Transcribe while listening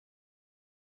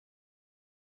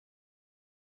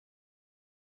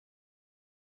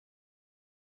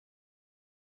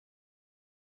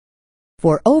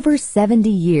For over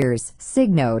 70 years,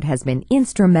 Signode has been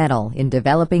instrumental in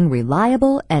developing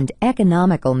reliable and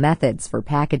economical methods for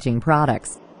packaging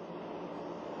products.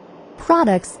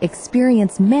 Products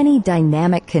experience many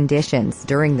dynamic conditions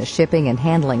during the shipping and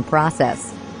handling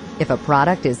process. If a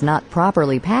product is not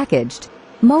properly packaged,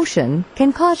 motion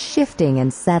can cause shifting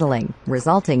and settling,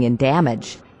 resulting in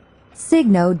damage.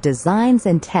 Signode designs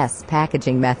and tests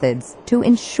packaging methods to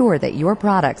ensure that your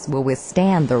products will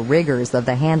withstand the rigors of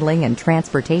the handling and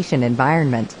transportation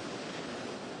environment.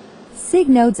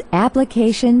 Signode's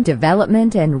Application,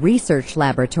 Development, and Research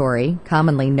Laboratory,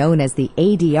 commonly known as the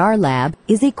ADR Lab,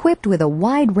 is equipped with a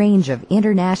wide range of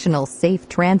International Safe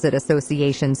Transit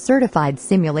Association certified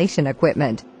simulation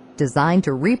equipment designed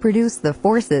to reproduce the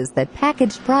forces that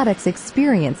packaged products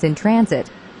experience in transit,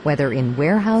 whether in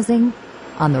warehousing,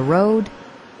 on the road,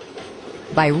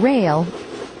 by rail,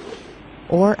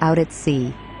 or out at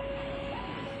sea.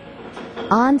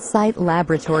 On-site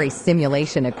laboratory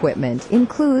simulation equipment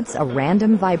includes a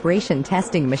random vibration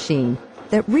testing machine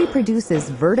that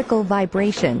reproduces vertical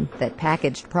vibration that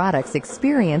packaged products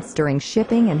experience during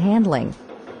shipping and handling.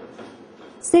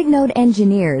 Signode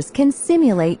engineers can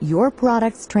simulate your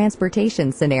product's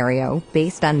transportation scenario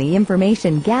based on the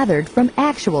information gathered from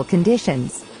actual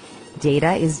conditions.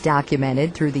 Data is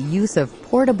documented through the use of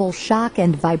portable shock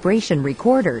and vibration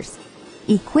recorders.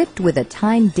 Equipped with a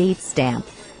time-date stamp,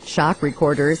 shock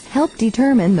recorders help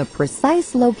determine the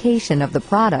precise location of the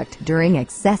product during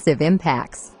excessive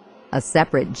impacts. A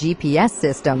separate GPS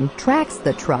system tracks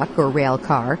the truck or rail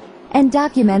car and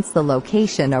documents the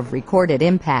location of recorded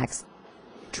impacts.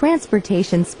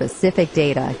 Transportation-specific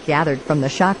data gathered from the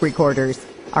shock recorders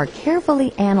are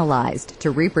carefully analyzed to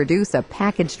reproduce a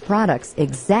packaged product's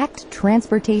exact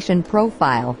transportation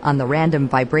profile on the random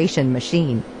vibration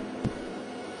machine.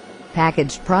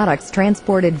 Packaged products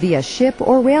transported via ship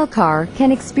or rail car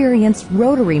can experience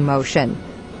rotary motion.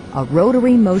 A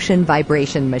rotary motion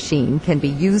vibration machine can be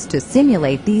used to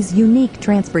simulate these unique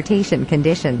transportation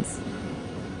conditions.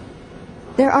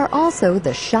 There are also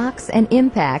the shocks and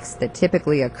impacts that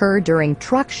typically occur during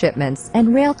truck shipments and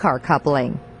railcar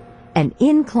coupling. An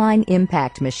incline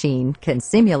impact machine can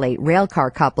simulate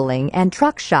railcar coupling and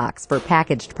truck shocks for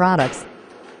packaged products.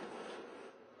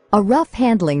 A rough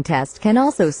handling test can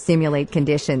also simulate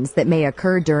conditions that may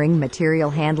occur during material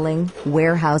handling,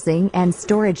 warehousing, and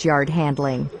storage yard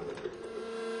handling.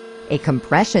 A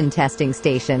compression testing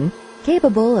station,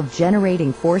 capable of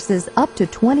generating forces up to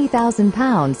 20,000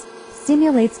 pounds,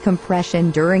 simulates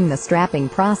compression during the strapping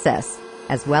process,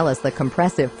 as well as the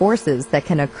compressive forces that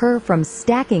can occur from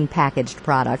stacking packaged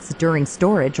products during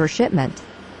storage or shipment.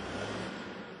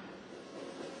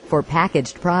 For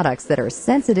packaged products that are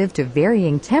sensitive to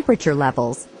varying temperature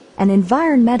levels, an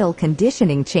environmental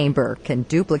conditioning chamber can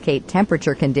duplicate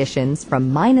temperature conditions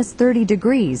from -30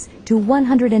 degrees to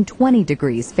 120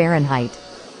 degrees Fahrenheit.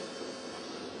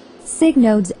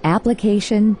 Signode's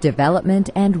application, development,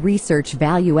 and research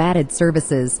value-added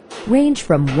services range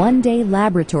from one-day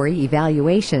laboratory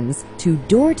evaluations to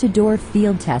door-to-door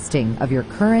field testing of your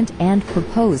current and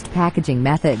proposed packaging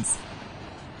methods.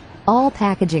 All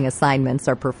packaging assignments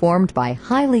are performed by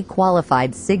highly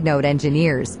qualified Signode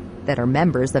engineers that are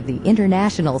members of the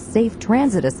International Safe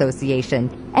Transit Association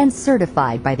and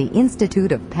certified by the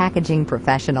Institute of Packaging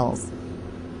Professionals.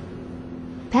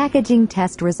 Packaging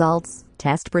test results,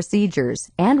 test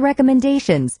procedures, and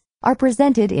recommendations are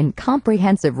presented in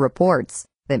comprehensive reports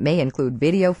that may include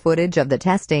video footage of the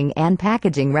testing and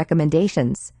packaging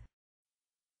recommendations.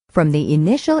 From the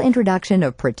initial introduction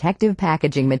of protective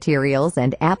packaging materials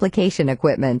and application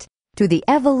equipment to the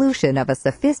evolution of a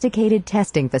sophisticated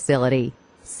testing facility,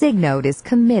 Signode is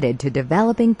committed to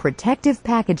developing protective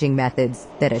packaging methods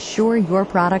that assure your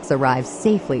products arrive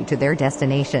safely to their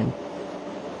destination.